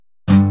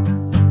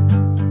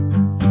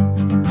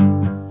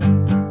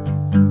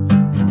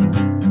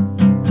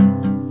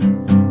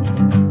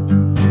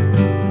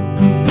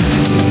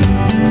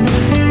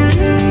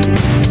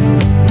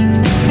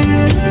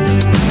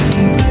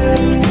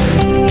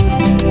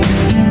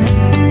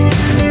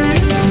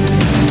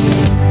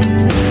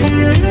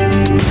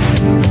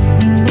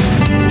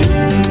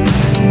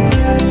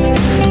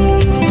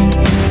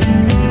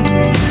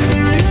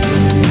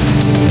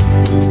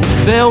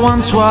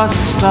once was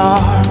a star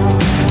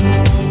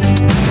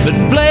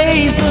that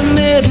blazed the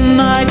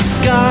midnight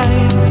sky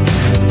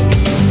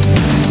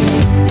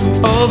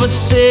over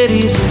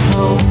cities of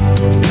hope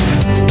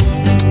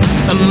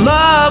and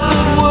love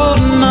that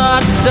would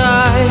not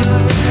die.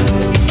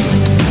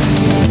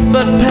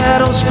 But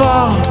petals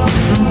fall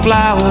from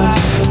flowers,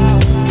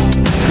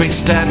 great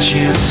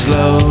statues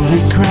slowly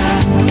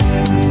crack.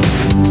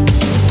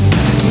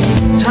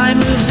 Time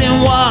moves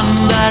in one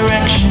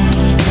direction,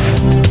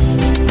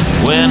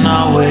 we're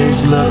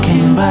always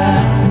looking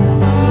back.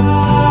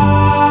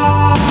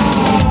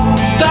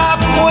 Stop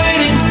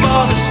waiting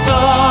for the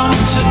storm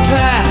to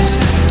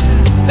pass.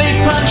 They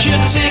punch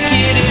your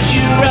ticket as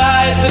you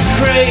ride the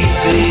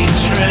crazy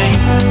train.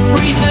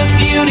 Breathe the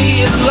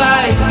beauty of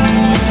life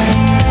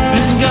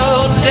and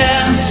go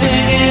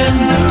dancing in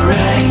the rain.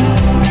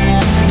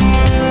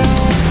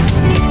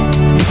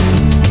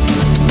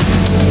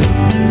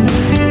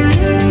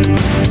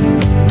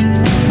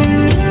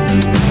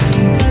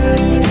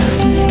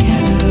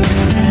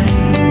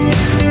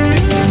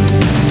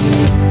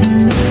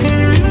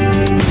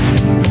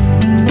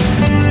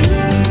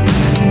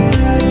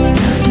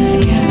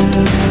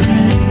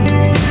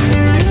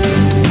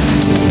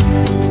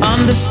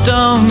 Under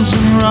stones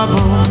and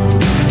rubble,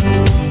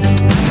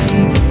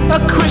 a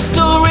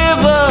crystal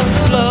river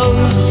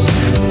flows,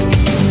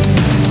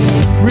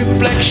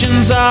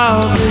 reflections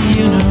of the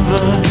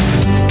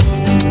universe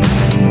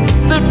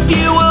that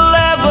few will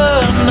ever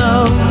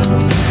know.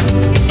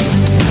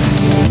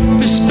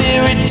 For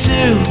spirit to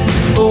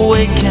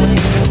awaken,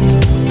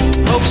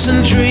 hopes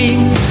and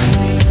dreams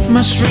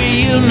must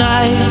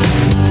reunite.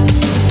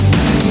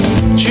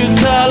 True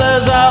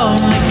colors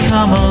only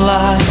come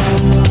alive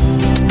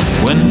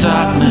when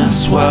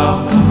darkness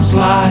welcomes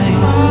light.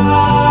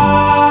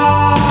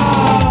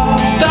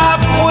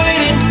 Stop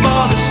waiting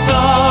for the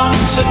storm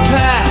to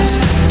pass.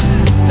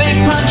 They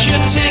punch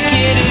your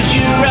ticket as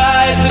you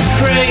ride the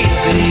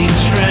crazy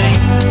train.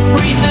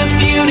 Breathe the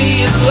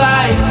beauty of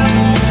life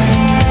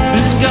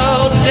and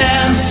go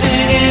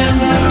dancing in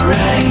the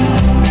rain.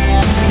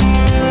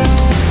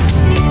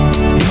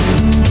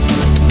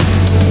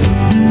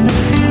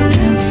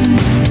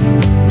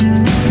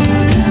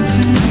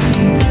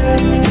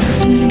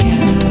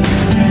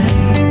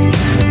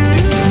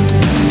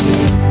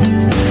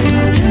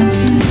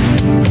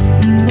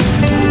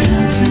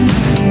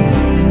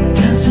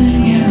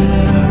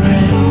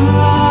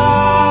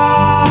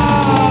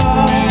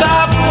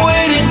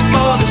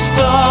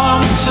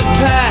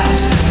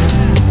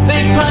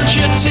 Punch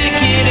your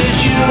ticket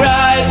as you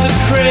ride the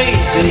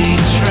crazy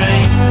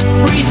train.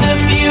 Breathe the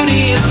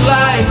beauty of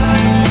life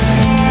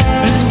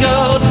and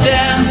go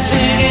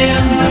dancing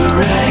in the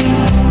rain.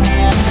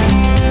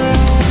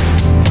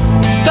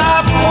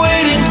 Stop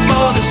waiting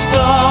for the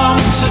storm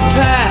to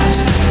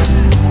pass.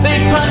 They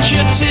punch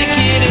your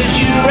ticket as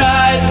you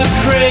ride the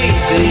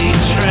crazy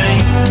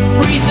train.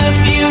 Breathe the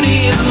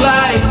beauty of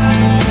life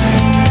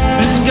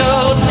and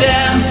go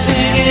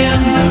dancing in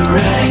the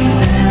rain.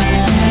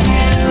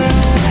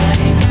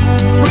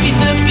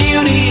 Breathe the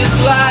beauty of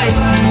life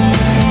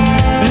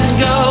and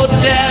go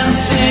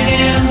dancing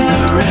in the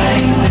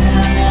rain.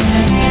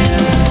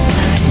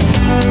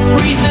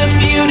 Breathe the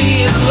beauty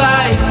of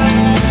life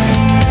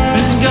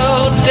and go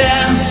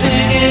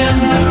dancing in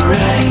the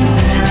rain.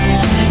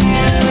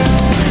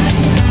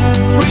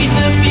 Breathe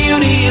the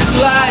beauty of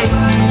life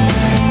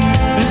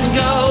and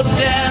go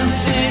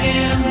dancing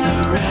in